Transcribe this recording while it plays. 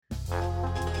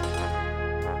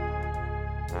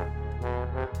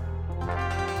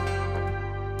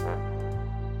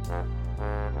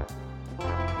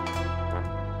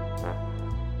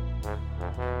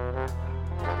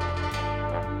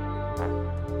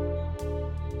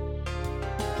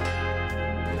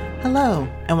Hello,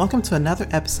 and welcome to another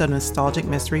episode of Nostalgic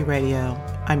Mystery Radio.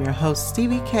 I'm your host,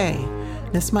 Stevie K,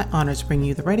 and it's my honor to bring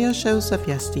you the radio shows of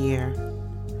yesteryear.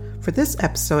 For this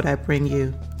episode, I bring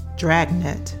you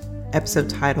Dragnet, episode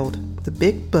titled The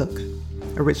Big Book,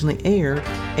 originally aired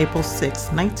April 6,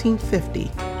 1950,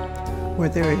 where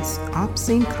there is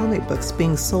obscene comic books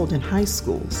being sold in high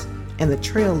schools, and the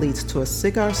trail leads to a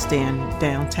cigar stand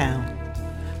downtown.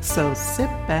 So sit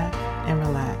back and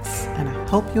relax, and I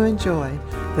hope you enjoy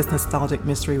this Nostalgic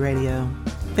Mystery Radio.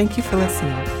 Thank you for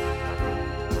listening.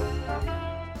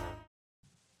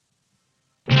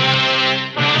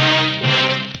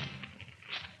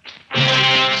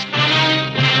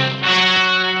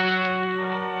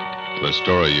 The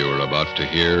story you are about to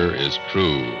hear is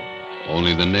true.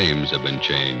 Only the names have been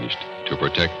changed to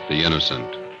protect the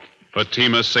innocent.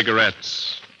 Fatima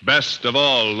Cigarettes, best of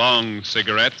all long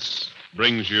cigarettes,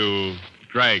 brings you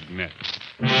Dragnet.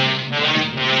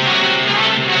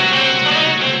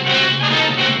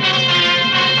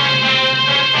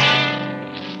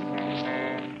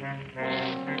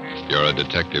 You're a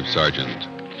detective sergeant.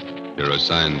 You're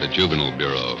assigned the Juvenile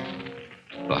Bureau.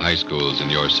 The high schools in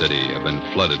your city have been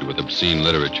flooded with obscene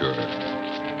literature.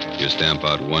 You stamp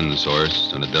out one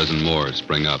source, and a dozen more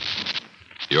spring up.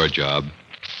 Your job,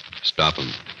 stop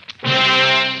them.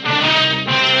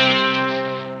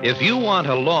 If you want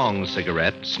a long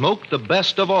cigarette, smoke the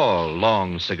best of all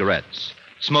long cigarettes.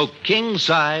 Smoke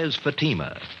king-size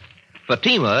Fatima.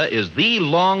 Fatima is the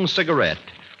long cigarette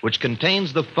which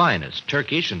contains the finest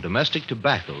Turkish and domestic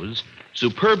tobaccos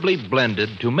superbly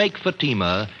blended to make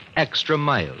Fatima extra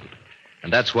mild.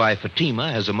 And that's why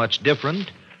Fatima has a much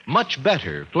different, much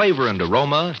better flavor and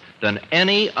aroma than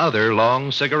any other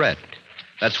long cigarette.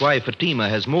 That's why Fatima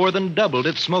has more than doubled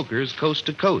its smokers coast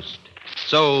to coast.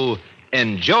 So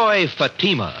enjoy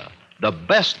Fatima, the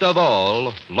best of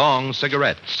all long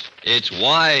cigarettes. It's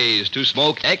wise to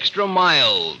smoke extra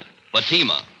mild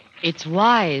Fatima. It's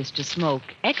wise to smoke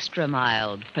extra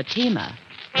mild Fatima.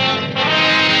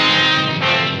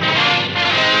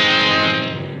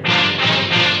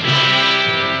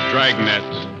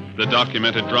 Dragnet, the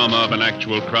documented drama of an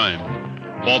actual crime.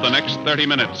 For the next 30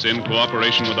 minutes, in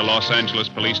cooperation with the Los Angeles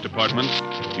Police Department,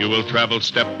 you will travel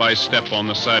step by step on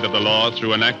the side of the law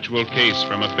through an actual case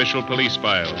from official police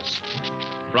files.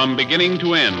 From beginning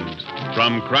to end,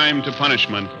 from crime to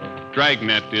punishment,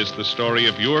 Dragnet is the story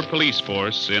of your police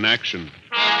force in action.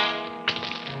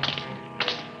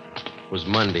 It was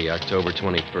Monday, October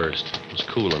 21st. It was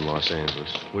cool in Los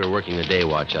Angeles. We were working the day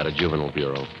watch out of Juvenile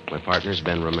Bureau. My partner's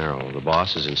Ben Romero. The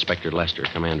boss is Inspector Lester,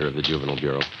 commander of the Juvenile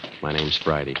Bureau. My name's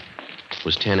Friday. It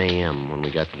was 10 a.m. when we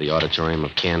got to the auditorium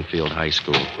of Canfield High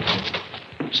School.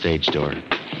 Stage door.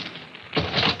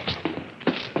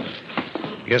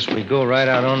 Guess we go right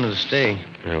out onto the stage.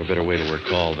 Yeah, we better wait till we're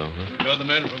called, though, huh? You're the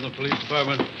men from the police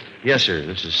department? Yes, sir.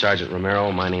 This is Sergeant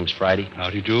Romero. My name's Friday.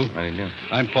 Howdy do. How do you do?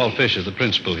 I'm Paul Fisher, the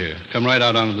principal here. Come right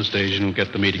out onto the stage and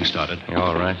get the meeting started. Yeah,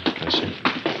 all right. Yes, sir.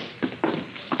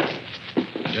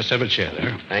 Just have a chair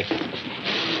there. Thank you.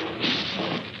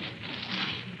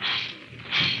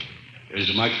 Is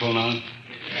the microphone on?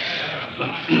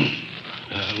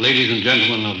 Ladies and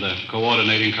gentlemen of the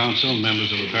Coordinating Council,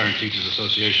 members of the Parent Teachers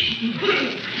Association.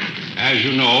 As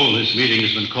you know, this meeting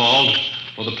has been called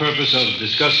for the purpose of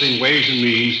discussing ways and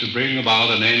means to bring about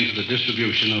an end to the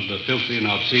distribution of the filthy and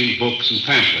obscene books and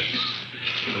pamphlets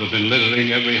that have been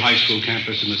littering every high school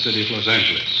campus in the city of Los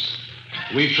Angeles.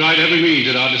 We've tried every means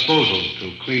at our disposal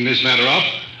to clean this matter up,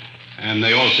 and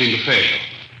they all seem to fail.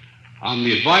 On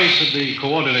the advice of the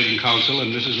Coordinating Council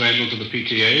and Mrs. Randall to the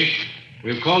PTA,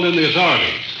 we've called in the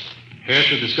authorities. Here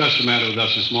to discuss the matter with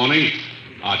us this morning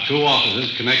are two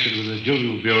officers connected with the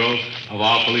Juvenile Bureau of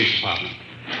our police department.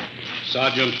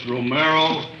 Sergeant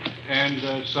Romero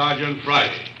and Sergeant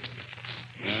Friday.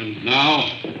 And now,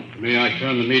 may I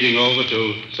turn the meeting over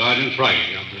to Sergeant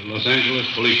Friday of the Los Angeles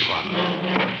Police Department.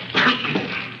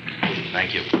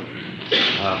 Thank you.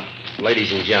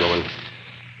 Ladies and gentlemen,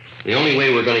 the only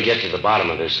way we're going to get to the bottom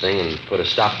of this thing and put a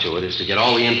stop to it is to get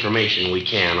all the information we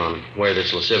can on where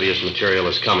this lascivious material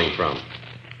is coming from.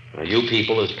 You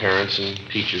people, as parents and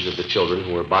teachers of the children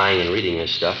who are buying and reading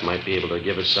this stuff, might be able to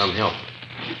give us some help.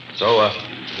 So, if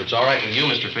it's all right with you,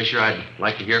 Mr. Fisher, I'd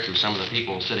like to hear from some of the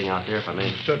people sitting out there, if I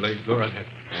may. Certainly. Go right ahead.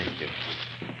 Thank you.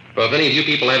 Well, if any of you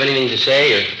people have anything to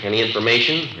say or any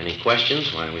information, any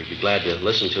questions, why, we'd be glad to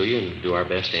listen to you and do our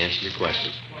best to answer your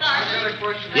questions.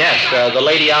 Yes, the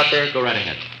lady out there, go right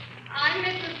ahead. I'm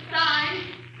Mrs. Stein.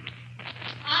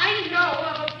 I know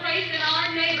of a place in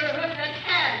our neighborhood that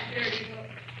has dirty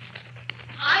books.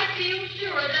 I feel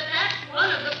sure that that's one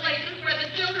of the places where the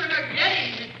children are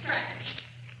getting this trash.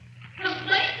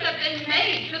 Complaints have been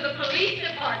made to the police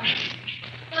department.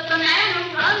 But the man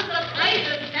who runs the place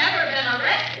has never been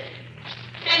arrested.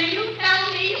 Can you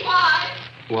tell me why?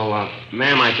 Well,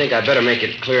 ma'am, I think I better make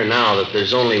it clear now that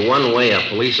there's only one way a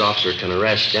police officer can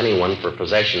arrest anyone for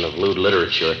possession of lewd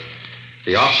literature.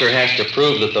 The officer has to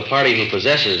prove that the party who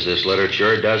possesses this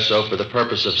literature does so for the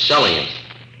purpose of selling it.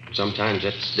 Sometimes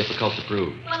that's difficult to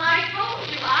prove. Well, I told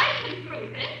you I can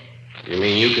prove it. You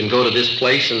mean you can go to this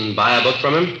place and buy a book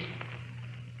from him?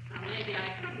 Well, maybe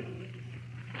I couldn't.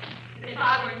 If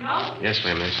I were known. Yes,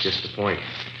 ma'am, that's just the point.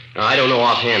 Now, I don't know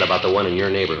offhand about the one in your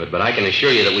neighborhood, but I can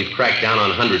assure you that we've cracked down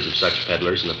on hundreds of such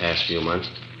peddlers in the past few months.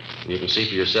 And you can see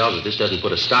for yourselves that this doesn't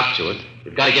put a stop to it.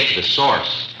 We've got to get to the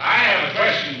source. I have a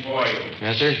question for you.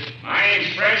 Yes, sir? My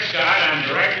name's Fred Scott. I'm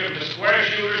director of the Square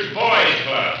Shooters Boys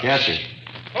Club. Yes, sir.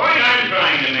 The point I'm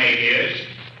trying to make is,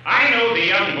 I know the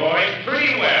young boys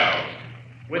pretty well.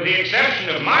 With the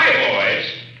exception of my boys,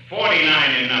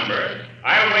 49 in number,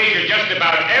 I'll wager just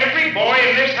about every boy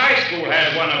in this high school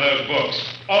has one of those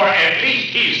books. Or at least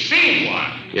he's seen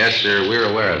one. Yes, sir, we're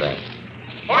aware of that.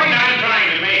 The point I'm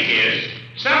trying to make is,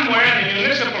 somewhere in the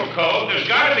municipal code, there's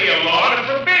got to be a law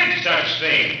to forbid such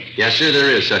things. Yes, sir,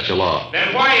 there is such a law.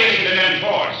 Then why isn't it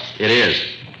enforced? It is.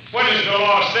 What does the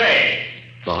law say?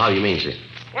 Well, how do you mean, sir?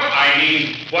 Well, I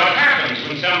mean, what happens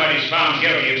when somebody's found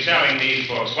guilty of selling these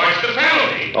books? What's the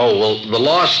penalty? Oh, well, the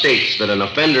law states that an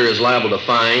offender is liable to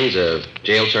fines, a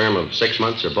jail term of 6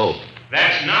 months, or both.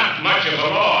 That's not much of a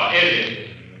law, is it?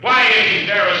 Why isn't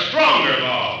there a stronger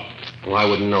law? Well, I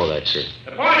wouldn't know that, sir.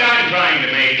 The point I'm trying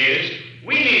to make is,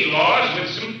 we need laws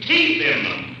with some teeth in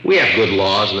them. We have good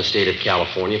laws in the state of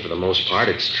California for the most part.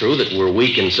 It's true that we're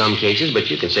weak in some cases, but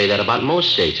you can say that about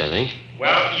most states, I think.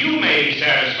 Well, you may be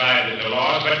satisfied with the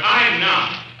laws, but I'm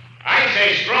not. I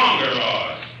say stronger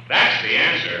laws. That's the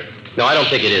answer. No, I don't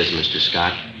think it is, Mr.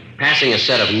 Scott. Passing a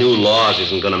set of new laws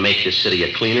isn't going to make this city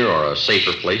a cleaner or a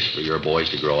safer place for your boys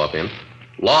to grow up in.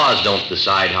 Laws don't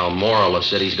decide how moral a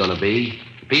city's going to be.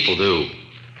 People do.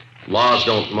 Laws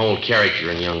don't mold character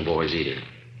in young boys either.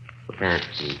 The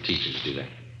parents and teachers do that.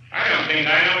 I don't think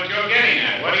I know what you're getting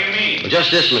at. What do you mean? Well, just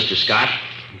this, Mr. Scott.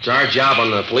 It's our job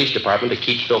on the police department to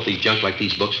keep filthy junk like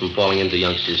these books from falling into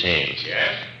youngsters' hands.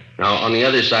 Yes? Now, on the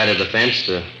other side of the fence,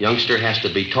 the youngster has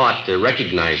to be taught to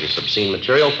recognize this obscene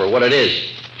material for what it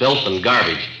is, filth and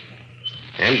garbage.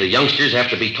 And the youngsters have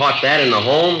to be taught that in the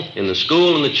home, in the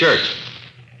school, and the church.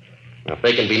 Now, if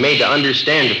they can be made to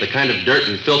understand that the kind of dirt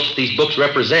and filth that these books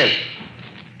represent,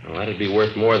 well, that'd be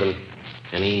worth more than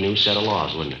any new set of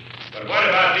laws, wouldn't it? But what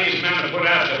about these men who put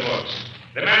out the books?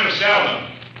 The men who sell them?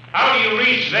 How do you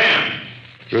reach them?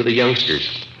 Through the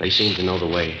youngsters. They seem to know the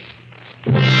way.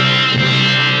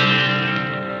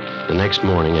 The next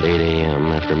morning at 8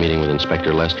 a.m., after meeting with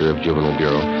Inspector Lester of Juvenile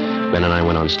Bureau, Ben and I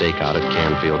went on stakeout at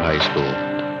Canfield High School.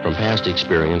 From past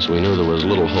experience, we knew there was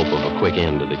little hope of a quick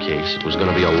end to the case. It was going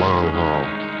to be a long haul,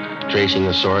 tracing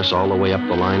the source all the way up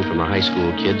the line from the high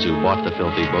school kids who bought the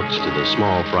filthy books to the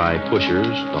small fry pushers,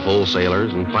 the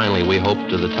wholesalers, and finally, we hoped,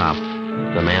 to the top,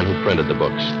 the man who printed the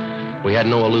books. We had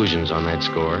no illusions on that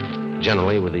score.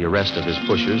 Generally, with the arrest of his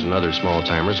pushers and other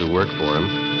small-timers who work for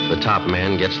him, the top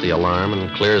man gets the alarm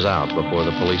and clears out before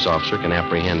the police officer can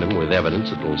apprehend him with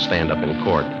evidence that will stand up in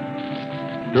court.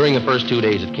 During the first 2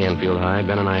 days at Canfield High,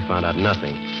 Ben and I found out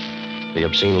nothing. The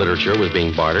obscene literature was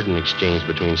being bartered and exchanged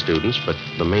between students, but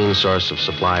the main source of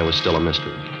supply was still a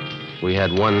mystery. We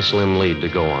had one slim lead to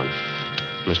go on.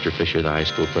 Mr. Fisher, the high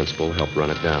school principal, helped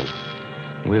run it down.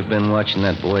 We've been watching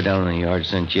that boy down in the yard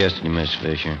since yesterday, Mr.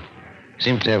 Fisher.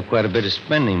 Seems to have quite a bit of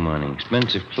spending money,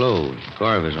 expensive clothes,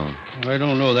 car of his own. I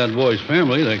don't know that boy's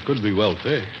family. They could be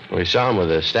wealthy. We saw him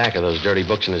with a stack of those dirty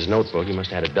books in his notebook. He must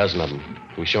have had a dozen of them.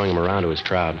 He was showing them around to his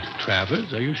crowd.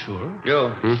 Travers, are you sure?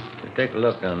 Joe, take a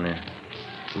look down there.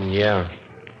 Yeah.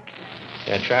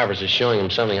 Yeah, Travers is showing him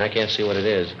something. I can't see what it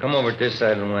is. Come over to this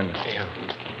side of the window. Yeah.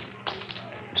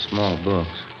 Small books.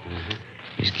 Mm-hmm.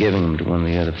 He's giving them to one of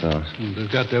the other fellows.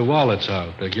 They've got their wallets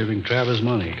out. They're giving Travers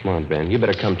money. Come on, Ben. You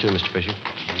better come too, Mr. Fisher.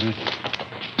 Mm-hmm.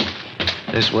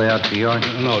 This way out to the yard?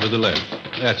 No, to the left.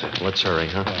 That's it. Let's hurry,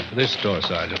 huh? This door,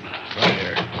 Sergeant. Right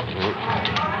here.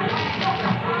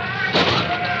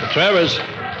 Travers.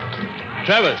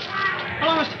 Travers.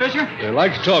 Hello, Mr. Fisher. I'd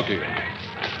like to talk to you.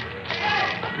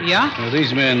 Yeah?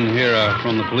 These men here are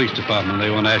from the police department. They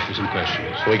want to ask you some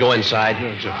questions. Can we go inside?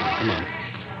 Sure. Come on.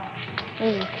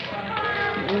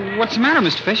 Oh, what's the matter,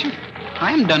 Mr. Fisher?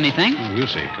 I haven't done anything. Oh, we'll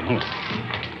see. Come on.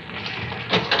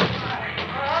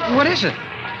 What is it?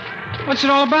 What's it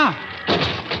all about?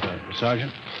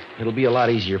 Sergeant? It'll be a lot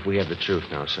easier if we have the truth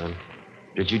now, son.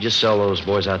 Did you just sell those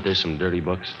boys out there some dirty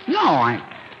books? No, I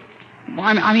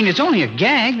mean, it's only a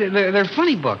gag. They're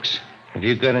funny books. Have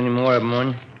you got any more of them on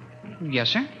you? Yes,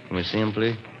 sir. Can we see them,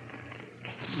 please?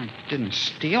 I didn't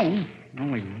steal them.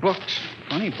 Only books.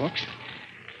 Funny books.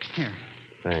 Here.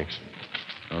 Thanks.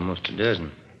 Almost a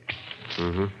dozen.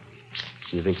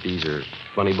 Mm-hmm. You think these are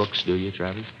funny books, do you,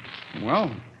 Travis?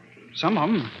 Well, some of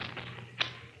them.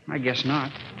 I guess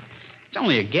not. It's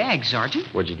only a gag, Sergeant.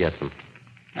 Where'd you get them?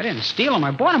 I didn't steal them.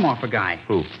 I bought them off a guy.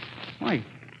 Who? Why,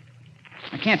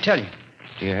 I can't tell you.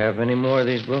 Do you have any more of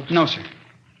these books? No, sir.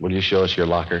 Will you show us your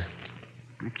locker?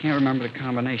 I can't remember the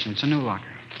combination. It's a new locker.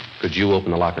 Could you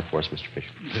open the locker for us, Mr.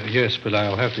 Fisher? Yes, but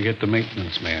I'll have to get the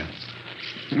maintenance man.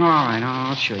 All right,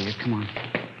 I'll show you. Come on.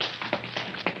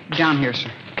 Down here,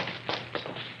 sir.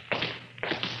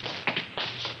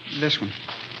 This one.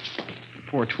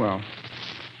 412.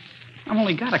 I've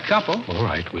only got a couple. All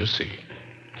right, we'll see.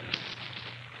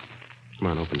 Come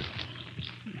on, open it.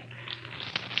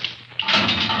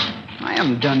 I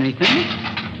haven't done anything.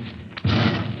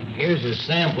 Here's a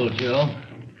sample, Joe.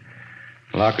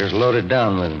 Locker's loaded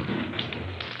down with them.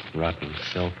 Rotten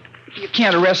filth. You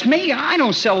can't arrest me. I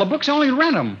don't sell the books, I only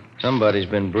rent them. Somebody's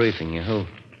been briefing you. Who?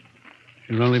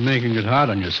 You're only making it hard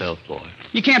on yourself, boy.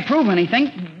 You can't prove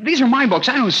anything. These are my books.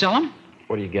 I don't sell them.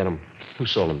 Where do you get them? Who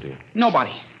sold them to you?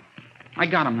 Nobody. I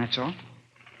got them, that's all.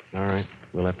 All right.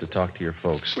 We'll have to talk to your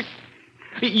folks.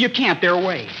 You can't. They're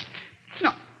away.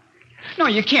 No,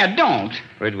 you can't. Don't.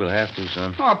 Afraid we'll have to,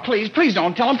 son. Oh, please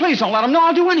don't tell them. Please don't let them know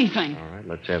I'll do anything. All right,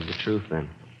 let's have the truth then.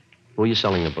 Who are you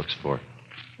selling the books for?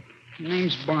 His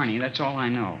name's Barney. That's all I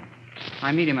know.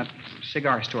 I meet him at a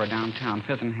cigar store downtown,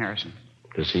 5th and Harrison.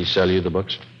 Does he sell you the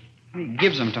books? He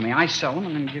gives them to me. I sell them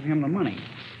and then give him the money.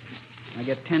 I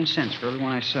get 10 cents for every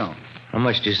one I sell. How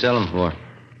much do you sell them for?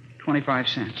 25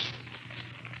 cents.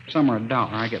 Some are $1.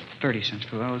 I get 30 cents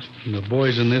for those. And the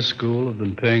boys in this school have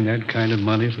been paying that kind of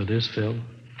money for this film?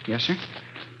 Yes, sir.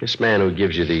 This man who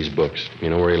gives you these books, you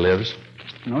know where he lives?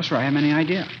 No, sir. I haven't any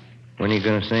idea. When are you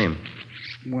going to see him?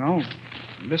 Well,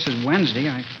 this is Wednesday.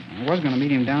 I was going to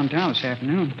meet him downtown this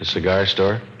afternoon. The cigar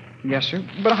store? Yes, sir.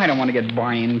 But I don't want to get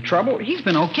Barney in trouble. He's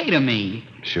been okay to me.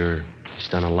 Sure. He's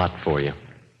done a lot for you.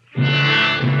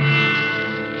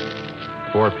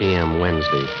 4 p.m.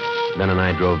 Wednesday. Ben and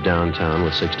I drove downtown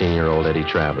with 16-year-old Eddie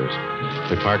Travers.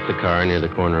 We parked the car near the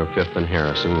corner of 5th and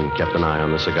Harrison and kept an eye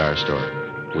on the cigar store.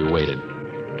 We waited.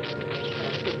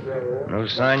 No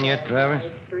sign yet, Travers?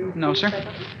 No, sir.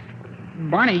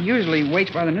 Barney usually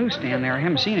waits by the newsstand there. I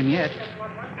haven't seen him yet.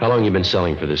 How long you been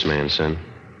selling for this man, son?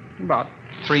 About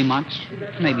 3 months,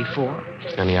 maybe 4.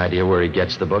 Any idea where he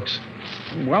gets the books?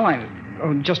 Well,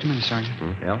 Oh, just a minute, Sergeant.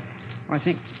 Yeah? Well, I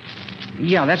think...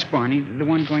 Yeah, that's Barney, the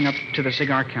one going up to the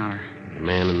cigar counter. The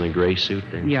man in the gray suit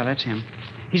there? Yeah, that's him.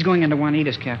 He's going into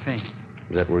Juanita's Cafe.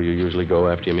 Is that where you usually go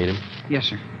after you meet him? Yes,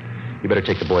 sir. You better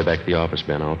take the boy back to the office,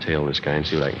 Ben. I'll tail this guy and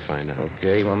see what I can find out.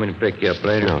 Okay, you want me to pick you up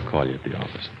later? I'll call you at the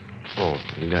office. Oh,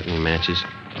 you got any matches?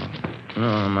 No,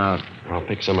 I'm out. I'll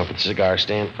pick some up at the cigar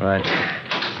stand. Right.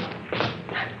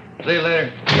 See you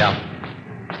later. Yeah.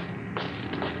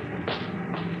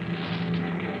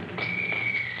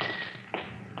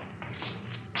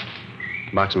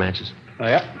 Box of matches? Oh,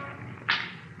 yeah.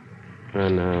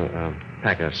 And a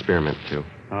pack of spearmint, too.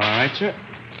 All right, sir.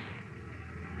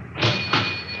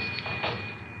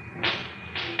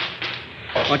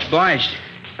 Much obliged.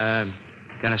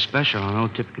 Got a special on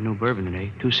Old Typical New Bourbon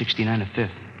today. $2.69 a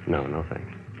fifth. No,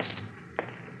 thanks.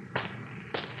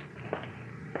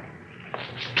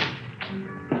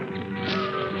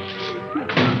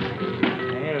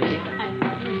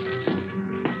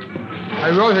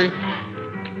 Hey, Rosie.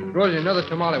 Rosie, another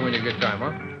tamale when you get time, huh?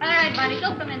 All right, Barney,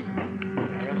 go come in.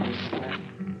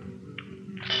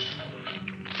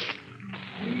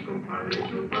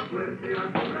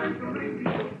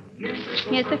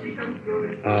 Yes, sir.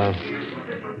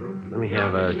 Let me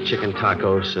have chicken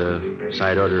tacos,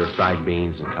 side order of fried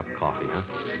beans, and a cup of coffee, huh?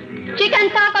 Chicken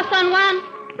tacos on one,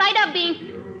 side of beans.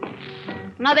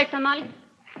 Another tamale.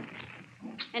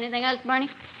 Anything else, Barney?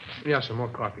 Yeah, some more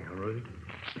coffee, huh, Rosie?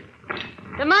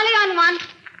 Tamale on one.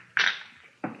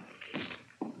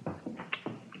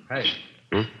 Hey.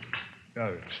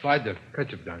 Slide the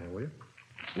ketchup down here, will you?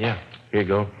 Yeah, here you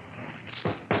go.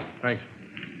 Thanks.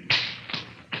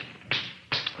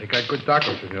 They got good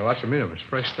tacos in here. Lots of meat of them. It's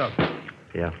fresh stuff.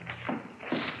 Yeah.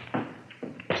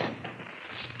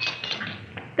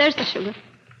 There's the sugar.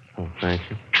 Oh, thank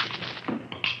you.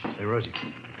 Hey, Rosie.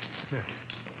 Here.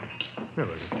 Here,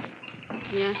 Rosie.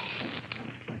 Yeah.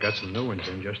 I got some new ones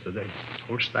in just today.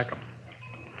 Whole stack of them.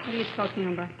 What are you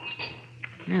talking about?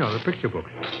 You know, the picture books.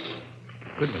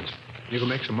 Good ones. You can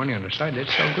make some money on the side. They'd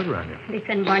sell good around here.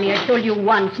 Listen, Barney, I told you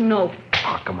once, no.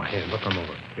 Oh, come on, here. Look them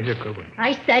over. These are good ones.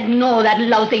 I said no, that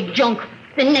lousy junk.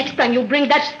 The next time you bring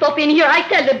that stuff in here, I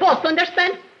tell the boss,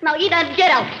 understand? Now eat and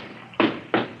get out.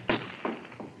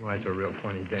 Well, that's a real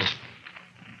funny day.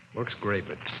 Looks great,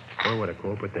 but boy, what a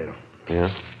cold potato. Yeah?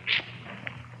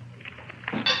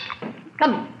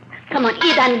 Come on,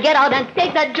 eat and get out and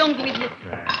take that junk with you.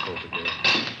 Cold potato.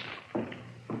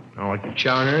 I don't like the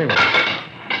chow in her anyway.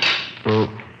 Well,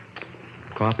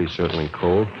 coffee's certainly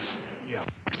cold. Yeah.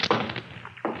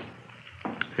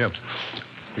 Yep.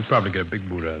 You probably get a big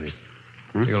boot out of these.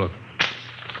 Take a look.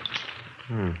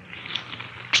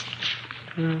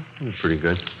 That's pretty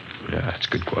good. Yeah, it's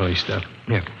good quality stuff.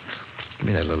 Yeah. Give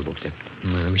me that little book there.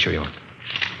 Let me show you one.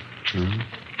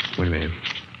 Wait a minute.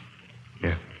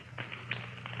 Yeah.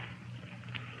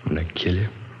 Wouldn't that kill you?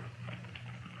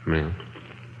 Man.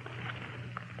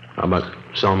 How about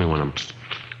sell me one of them?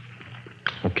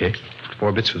 Okay.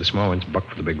 4 bits for the small ones, $1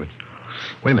 for the big one.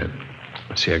 Wait a minute.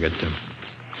 Let's see, I got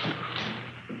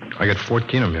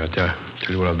 14 of them here. I'll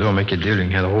tell you what I'll do. I'll make you a deal. You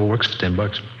can have the whole works for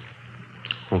 $10.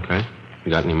 Okay.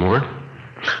 You got any more?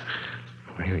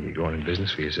 Well, you going in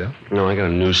business for yourself? No, I got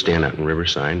a newsstand out in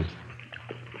Riverside.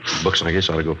 Books, I guess,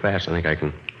 ought to go fast. I think I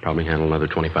can probably handle another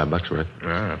 $25 worth.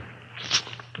 Ah.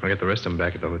 I got the rest of them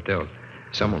back at the hotel.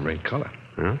 Some of them are in color.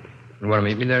 Yeah? You want to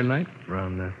meet me there tonight?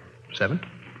 Around 7?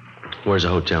 Where's the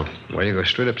hotel? Well, you go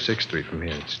straight up 6th Street from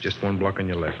here. It's just 1 block on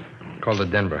your left. Called the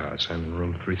Denver House. I'm in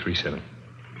room 337.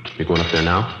 You going up there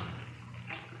now?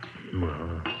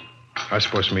 Well, I was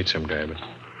supposed to meet some guy, but...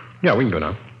 Yeah, we can go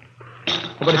now.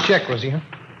 How about a check, Rosie, huh?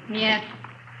 Yeah.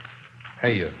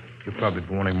 Hey, you'll probably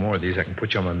be wanting more of these. I can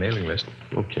put you on my mailing list.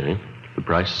 Okay. The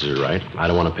prices are right. I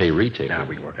don't want to pay retail. Nah,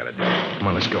 we can work out a deal. Come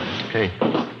on, let's go. Okay.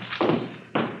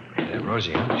 Hey, that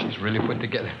Rosie, huh? She's really put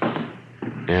together.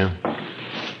 Yeah?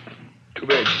 Too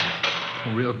bad.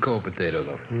 A real cold potato,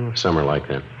 though. Some are like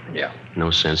that. Yeah. No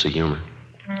sense of humor.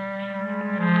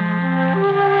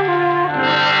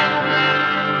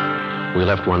 We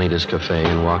left Juanita's Cafe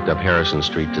and walked up Harrison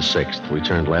Street to 6th. We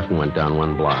turned left and went down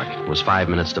 1 block. It was 5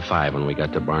 minutes to 5 when we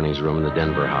got to Barney's room in the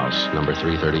Denver House, number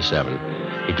 337.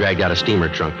 He dragged out a steamer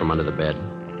trunk from under the bed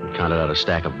and counted out a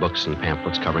stack of books and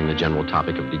pamphlets covering the general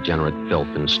topic of degenerate filth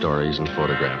in stories and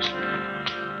photographs.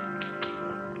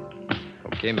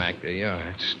 Okay, Mac, there you are.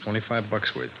 It's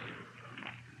 $25 worth.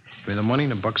 Pay the money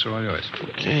and the bucks are all yours.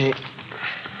 Okay.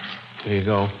 Here you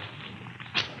go.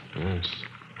 That's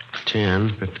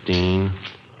 10, 15,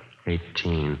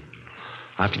 18.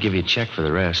 I'll have to give you a check for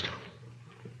the rest.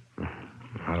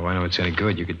 How do I know it's any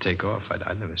good? You could take off.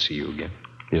 I'd never see you again.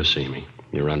 You'll see me.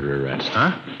 You're under arrest.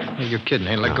 Huh? Hey, you're kidding.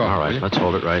 Hey, let go. All right, let's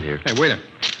hold it right here. Hey, wait a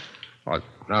minute. Oh,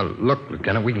 now, look,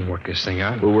 Lieutenant, we can work this thing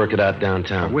out. We'll work it out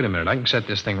downtown. Now, wait a minute. I can set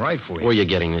this thing right for you. Where are you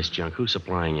getting this junk? Who's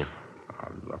supplying you?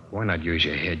 Oh, look, why not use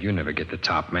your head? You never get the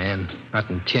top, man. Not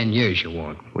in 10 years you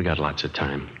won't. We got lots of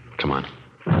time. Come on.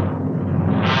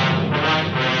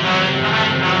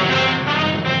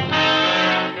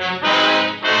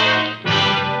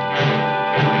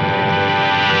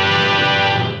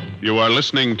 You are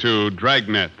listening to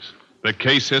Dragnet, the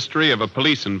case history of a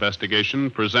police investigation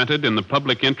presented in the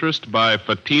public interest by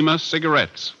Fatima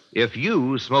Cigarettes. If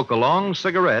you smoke a long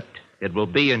cigarette, it will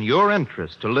be in your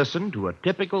interest to listen to a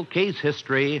typical case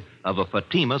history of a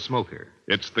Fatima smoker.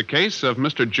 It's the case of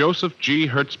Mr. Joseph G.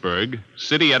 Hertzberg,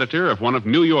 city editor of one of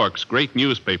New York's great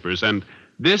newspapers, and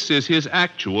this is his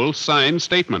actual signed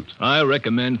statement. I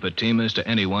recommend Fatimas to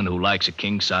anyone who likes a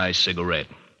king-size cigarette.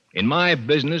 In my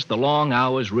business, the long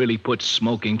hours really put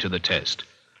smoking to the test.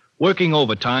 Working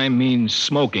overtime means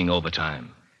smoking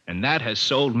overtime, and that has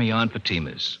sold me on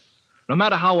Fatimas. No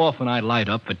matter how often I light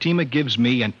up, Fatima gives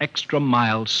me an extra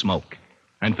mild smoke.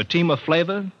 And Fatima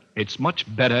flavor, it's much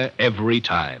better every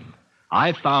time.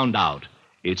 I found out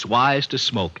it's wise to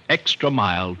smoke extra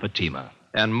mild Fatima.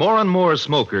 And more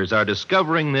smokers are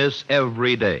discovering this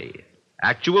every day.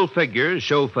 Actual figures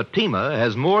show Fatima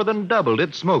has more than doubled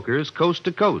its smokers coast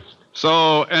to coast.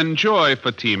 So enjoy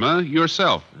Fatima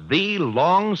yourself. The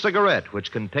long cigarette,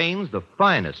 which contains the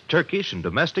finest Turkish and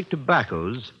domestic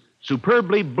tobaccos,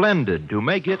 superbly blended to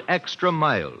make it extra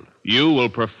mild. You will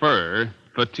prefer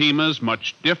Fatima's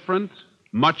much different,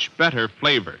 much better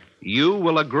flavor. You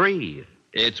will agree.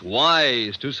 It's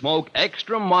wise to smoke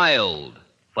extra mild.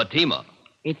 Fatima.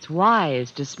 It's wise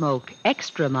to smoke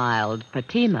extra mild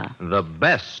Fatima. The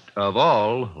best of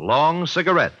all long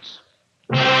cigarettes.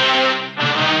 The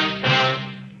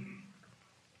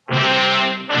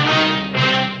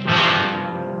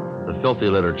filthy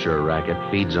literature racket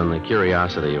feeds on the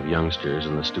curiosity of youngsters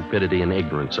and the stupidity and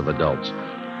ignorance of adults.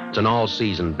 It's an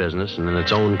all-season business, and in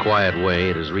its own quiet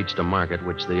way, it has reached a market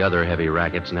which the other heavy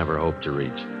rackets never hoped to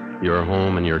reach. Your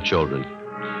home and your children.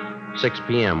 6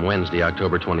 p.m., Wednesday,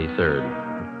 October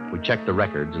 23rd. We checked the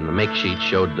records, and the make sheet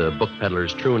showed the book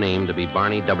peddler's true name to be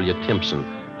Barney W. Timpson,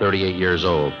 38 years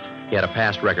old. He had a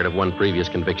past record of one previous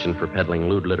conviction for peddling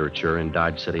lewd literature in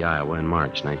Dodge City, Iowa in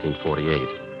March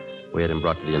 1948. We had him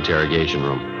brought to the interrogation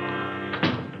room.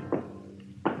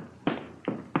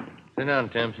 Sit down,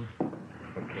 Timpson.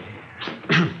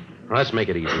 Well, let's make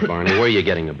it easy, Barney. Where are you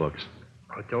getting the books?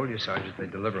 I told you, Sergeant, they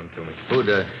deliver them to me. Who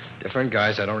does? Different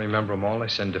guys. I don't remember them all. They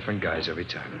send different guys every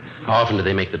time. How often do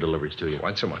they make the deliveries to you?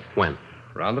 Once a month. When?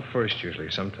 Around the first, usually.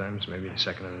 Sometimes maybe the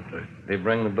second and the third. They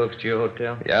bring the books to your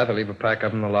hotel? Yeah, they leave a pack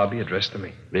up in the lobby addressed to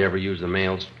me. They ever use the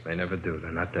mails? They never do.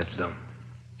 They're not that dumb.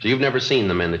 So you've never seen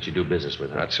the men that you do business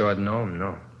with, huh? Not so I'd know them,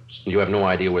 no. You have no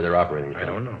idea where they're operating from? I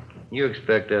don't know. You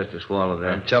expect us to swallow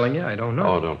that? I'm telling you, I don't know.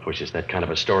 Oh, don't push us that kind of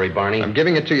a story, Barney. I'm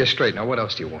giving it to you straight. Now, what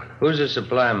else do you want? Who's the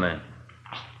supply man?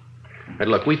 Hey,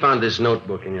 look, we found this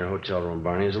notebook in your hotel room,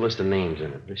 Barney. There's a list of names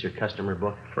in it. This your customer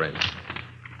book? Friends.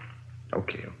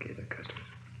 Okay, they're customers.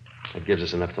 That gives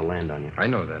us enough to land on you. I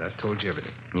know that. I've told you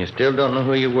everything. You still don't know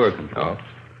who you're working for? Oh.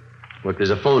 Look,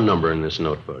 there's a phone number in this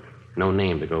notebook. No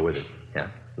name to go with it. Yeah?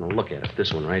 Now, look at it.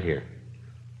 This one right here.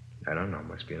 I don't know.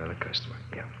 Must be another customer.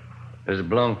 Yeah. Does it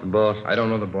belong to the boss? I don't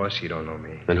know the boss. He don't know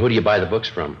me. Then who do you buy the books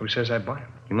from? Who says I buy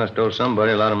them? You must owe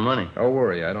somebody a lot of money. Don't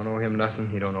worry. I don't owe him nothing.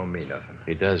 He don't owe me nothing.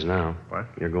 He does now. What?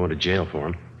 You're going to jail for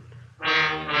him.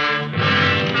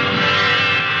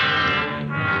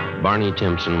 Barney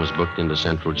Timpson was booked into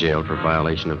Central Jail for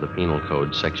violation of the Penal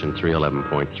Code, Section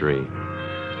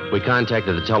 311.3. We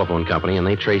contacted the telephone company, and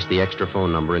they traced the extra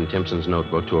phone number in Timpson's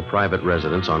notebook to a private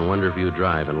residence on Wonderview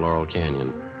Drive in Laurel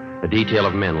Canyon. A detail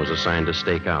of men was assigned to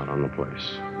stake out on the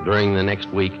place. During the next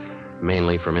week,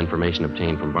 mainly from information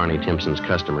obtained from Barney Timpson's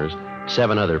customers,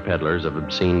 7 other peddlers of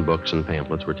obscene books and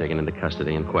pamphlets were taken into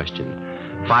custody and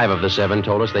questioned. 5 of the 7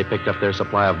 told us they picked up their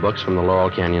supply of books from the Laurel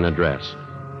Canyon address.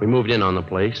 We moved in on the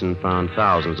place and found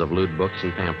thousands of lewd books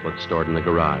and pamphlets stored in the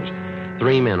garage.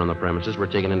 3 men on the premises were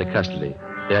taken into custody.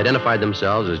 They identified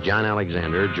themselves as John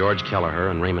Alexander, George Kelleher,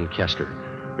 and Raymond Kester.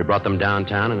 We brought them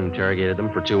downtown and interrogated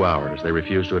them for 2 hours. They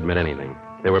refused to admit anything.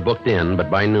 They were booked in,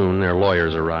 but by noon their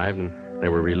lawyers arrived and they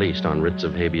were released on writs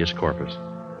of habeas corpus.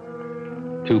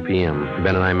 2 p.m.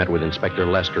 Ben and I met with Inspector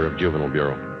Lester of Juvenile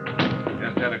Bureau.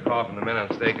 Just had a call from the men on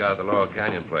stakeout at the Laurel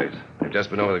Canyon place. They've just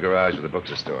been over the garage where the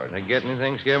books are stored. They get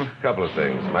anything, Skipper? A couple of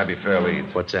things. Might be fair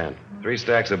leads. What's that? 3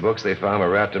 stacks of books they found were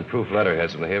wrapped in proof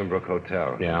letterheads from the Havenbrook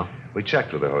Hotel. Yeah? We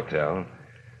checked with the hotel.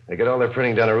 They get all their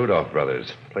printing done at Rudolph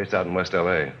Brothers, place out in West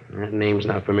L.A. That name's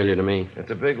not familiar to me.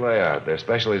 It's a big layout. Their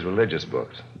specialty is religious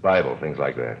books, Bible, things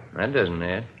like that. That doesn't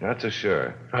add. Not so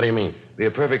sure. How do you mean? Be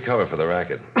a perfect cover for the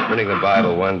racket. Printing the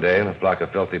Bible one day and a flock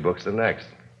of filthy books the next.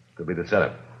 Could be the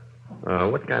setup.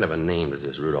 What kind of a name does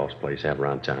this Rudolph's place have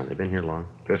around town? They been here long?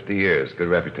 50 years. Good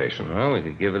reputation. Well, we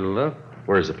could give it a look.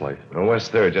 Where's the place? On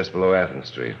West 3rd, just below Athens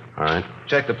Street. All right.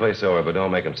 Check the place over, but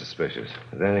don't make them suspicious.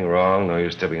 If there's anything wrong, no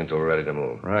use tipping until we're ready to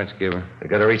move. Right, Skipper. We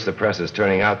got to reach the presses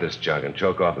turning out this junk and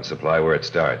choke off the supply where it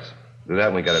starts. Do that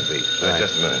and we got it beat. Right.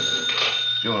 Just a minute.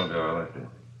 Juvenile Bureau, let's do.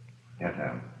 Yes,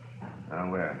 Sam.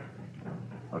 Down where?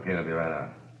 Okay, they'll be right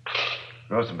out.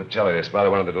 Gross and Pacelli, they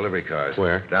spotted one of the delivery cars.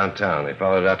 Where? Downtown. They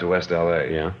followed it out to West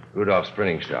L.A. Yeah? Rudolph's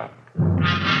printing shop.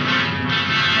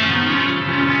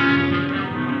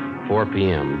 4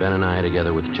 p.m., Ben and I,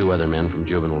 together with 2 other men from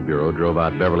Juvenile Bureau, drove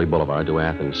out Beverly Boulevard to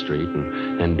Athens Street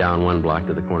and then down 1 block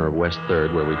to the corner of West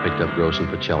 3rd, where we picked up Gross and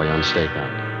Pacelli on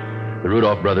stakeout. The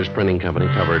Rudolph Brothers Printing Company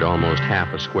covered almost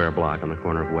half a square block on the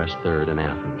corner of West 3rd and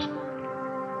Athens.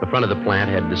 The front of the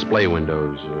plant had display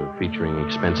windows featuring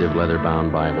expensive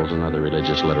leather-bound Bibles and other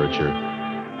religious literature.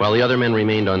 While the other men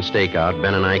remained on stakeout,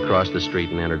 Ben and I crossed the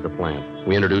street and entered the plant.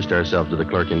 We introduced ourselves to the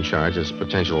clerk in charge as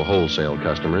potential wholesale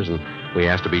customers, and we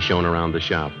asked to be shown around the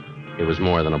shop. It was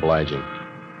more than obliging.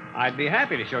 I'd be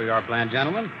happy to show you our plant,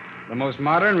 gentlemen. The most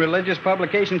modern religious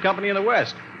publication company in the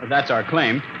West. That's our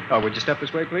claim. Would you step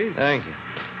this way, please? Thank you.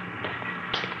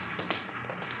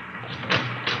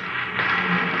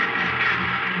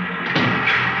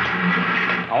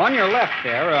 On your left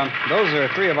there, those are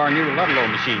 3 of our new Ludlow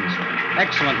machines.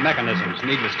 Excellent mechanisms,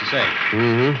 needless to say.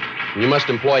 Mm-hmm. You must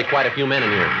employ quite a few men in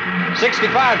here.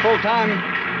 65 full-time.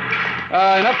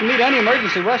 Enough to meet any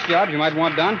emergency rush jobs you might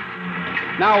want done.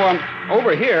 Now,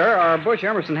 over here are Bush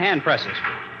Emerson hand presses.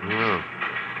 Oh.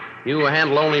 You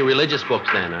handle only religious books,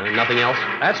 then, nothing else?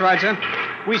 That's right, sir.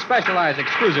 We specialize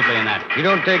exclusively in that. You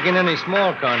don't take in any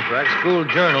small contracts, school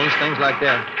journals, things like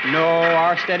that? No,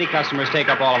 our steady customers take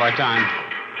up all of our time.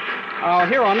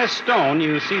 Here on this stone,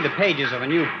 you see the pages of a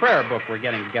new prayer book we're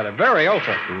getting together. Very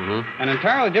ultra. Mm-hmm. An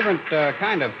entirely different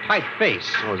kind of typeface.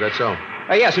 Oh, is that so?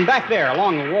 Yes, and back there,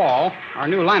 along the wall, are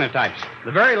new linotypes.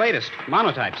 The very latest,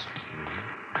 monotypes.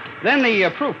 Then the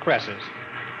proof presses.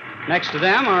 Next to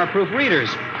them are proof readers.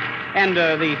 And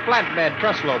the flatbed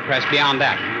trussload press beyond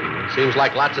that. Seems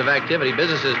like lots of activity.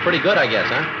 Business is pretty good, I guess,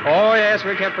 huh? Oh, yes,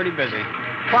 we're kept pretty busy.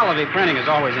 Quality printing is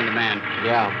always in demand.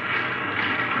 Yeah.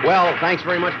 Well, thanks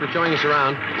very much for showing us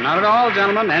around. Not at all,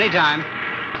 gentlemen. Anytime.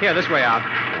 Here, this way out.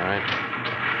 All right.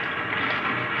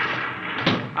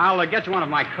 I'll get you one of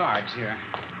my cards here.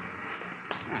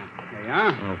 There you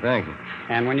are. Oh, thank you.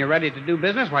 And when you're ready to do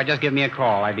business, why, just give me a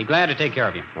call. I'd be glad to take care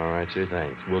of you. All right, sure,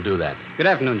 thanks. We'll do that. Good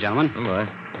afternoon, gentlemen. Goodbye.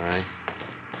 All right.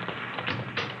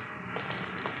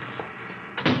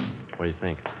 What do you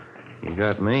think? You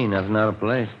got me. Nothing out of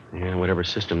place. Yeah, whatever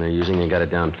system they're using, they got it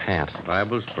down pat.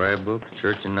 Bibles, prayer books,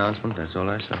 church announcement. That's all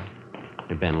I saw.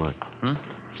 Hey, Ben, look.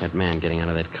 That man getting out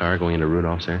of that car going into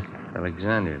Rudolph's there?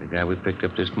 Alexander, the guy we picked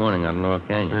up this morning out in Lower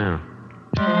Canyon.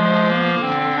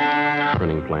 Yeah.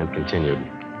 Printing plant continued.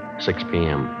 6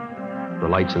 p.m. The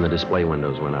lights in the display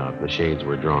windows went out. The shades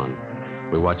were drawn.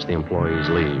 We watched the employees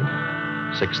leave.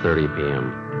 6:30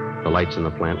 p.m. The lights in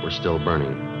the plant were still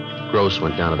burning. Gross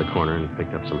went down to the corner and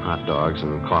picked up some hot dogs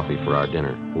and coffee for our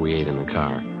dinner. We ate in the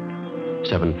car.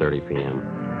 7:30 p.m.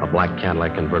 A black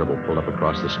Cadillac convertible pulled up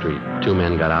across the street. 2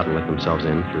 men got out and let themselves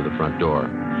in through the front door.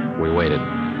 We waited.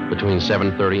 Between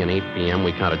 7:30 and 8 p.m.,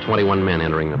 we counted 21 men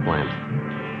entering the plant.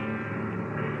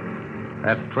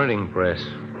 That printing press.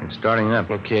 It's starting up.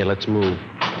 Okay, let's move.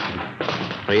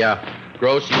 Hey,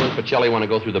 Gross, you and Pacelli want to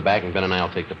go through the back, and Ben and I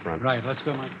will take the front. Right, let's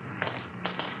go, Mike.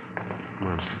 Come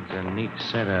on. It's a neat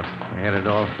setup. I had it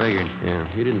all figured. Yeah,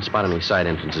 you didn't spot any side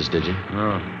entrances, did you?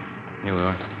 No. Here we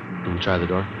are. You try the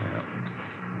door?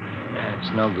 Yeah, it's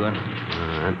no good.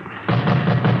 All right.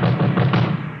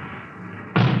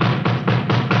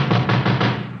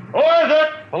 Who is it?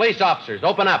 Police officers,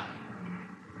 open up.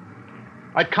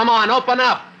 All right, come on, open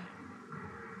up.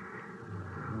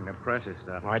 The press is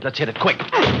stopped. All right, let's hit it quick.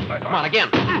 Come on, again.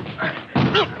 There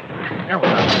we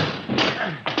are.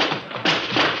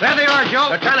 There they are, Joe.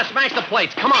 They're trying to smash the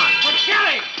plates. Come on.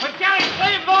 Pacelli,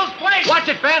 save those plates! Watch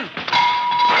it, Ben.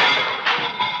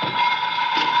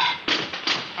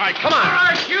 All right, come on. All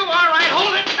right, you, all right,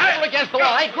 hold it. Hold against the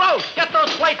wall. Hey, Gross, get those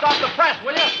plates off the press,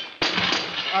 will you?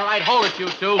 All right, hold it, you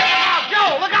two.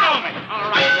 Joe, look out! All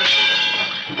right.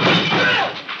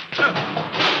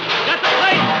 Get the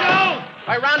plates, Joe!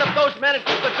 I round up those men and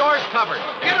keep the doors covered.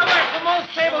 Get away from those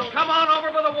tables. Come on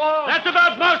over by the wall. That's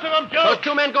about most of them, Joe. Those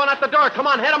 2 men going out the door. Come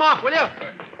on, head them off, will you?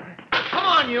 Come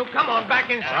on, you. Come on, back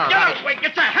inside. All Get right. out, wait.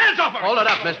 Get your hands off her. Hold it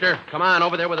up, mister. Come on,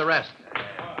 over there with the rest.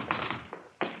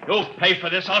 You'll pay for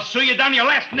this. I'll sue you down your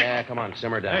last nickel. Yeah, come on,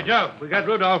 simmer down. Hey, Joe, we got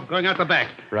Rudolph going out the back.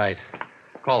 Right.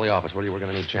 Call the office, will you? We're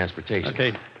going to need transportation.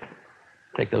 Okay.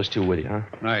 Take those 2 with you, huh?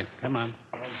 Right, come on.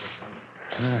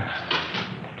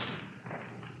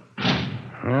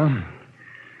 Well,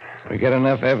 we got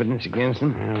enough evidence against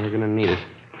them. Yeah, we're going to need it.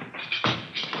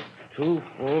 2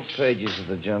 full pages of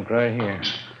the junk right here.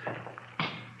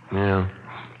 Yeah.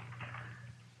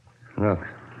 Look.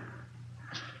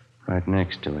 Right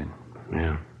next to it.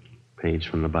 Yeah. Page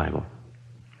from the Bible.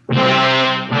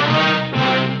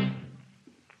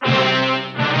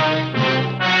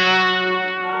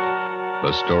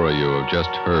 The story you have just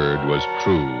heard was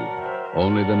true.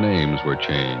 Only the names were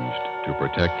changed to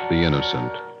protect the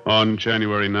innocent. On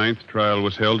January 9th, trial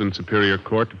was held in Superior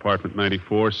Court, Department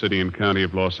 94, City and County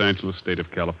of Los Angeles, State of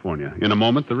California. In a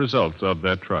moment, the results of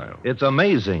that trial. It's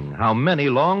amazing how many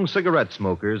long cigarette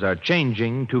smokers are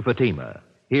changing to Fatima.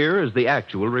 Here is the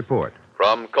actual report.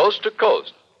 From coast to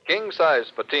coast,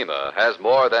 king-size Fatima has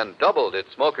more than doubled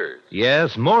its smokers.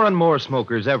 Yes, more and more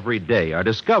smokers every day are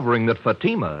discovering that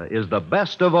Fatima is the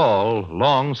best of all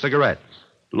long cigarettes.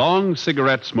 Long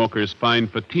cigarette smokers find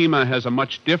Fatima has a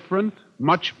much different,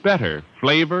 much better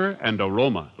flavor and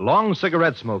aroma. Long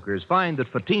cigarette smokers find that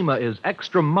Fatima is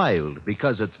extra mild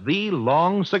because it's the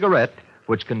long cigarette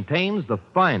which contains the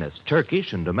finest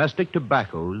Turkish and domestic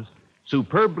tobaccos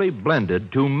superbly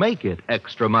blended to make it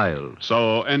extra mild.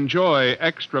 So enjoy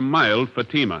extra mild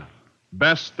Fatima.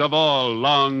 Best of all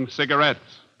long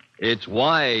cigarettes. It's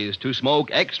wise to smoke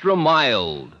extra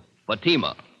mild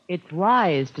Fatima. It's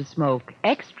wise to smoke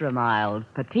extra mild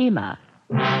Fatima.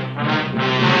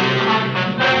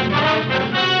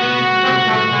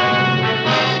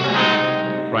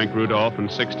 Frank Rudolph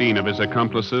and 16 of his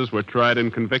accomplices were tried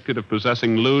and convicted of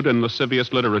possessing lewd and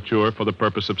lascivious literature for the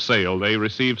purpose of sale. They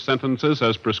received sentences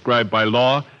as prescribed by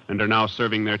law and are now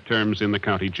serving their terms in the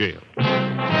county jail.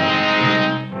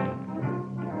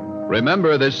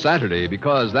 Remember this Saturday,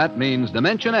 because that means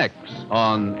Dimension X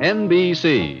on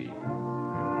NBC.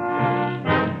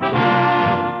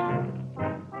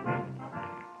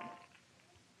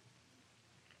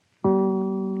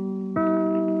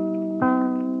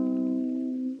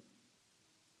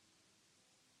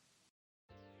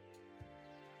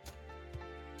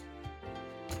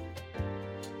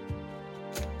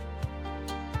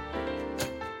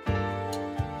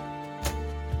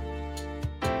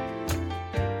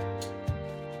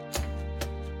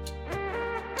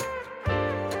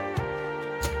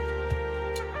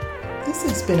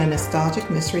 This has been a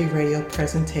Nostalgic Mystery Radio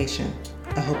presentation.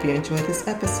 I hope you enjoyed this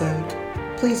episode.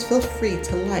 Please feel free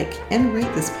to like and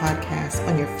rate this podcast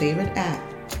on your favorite app.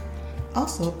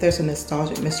 Also, there's a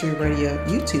Nostalgic Mystery Radio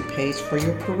YouTube page for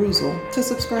your perusal to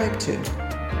subscribe to.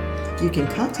 You can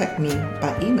contact me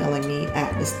by emailing me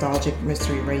at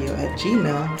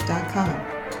nostalgicmysteryradio@gmail.com.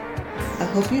 I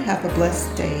hope you have a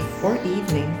blessed day or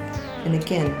evening. And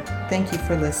again, thank you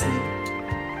for listening.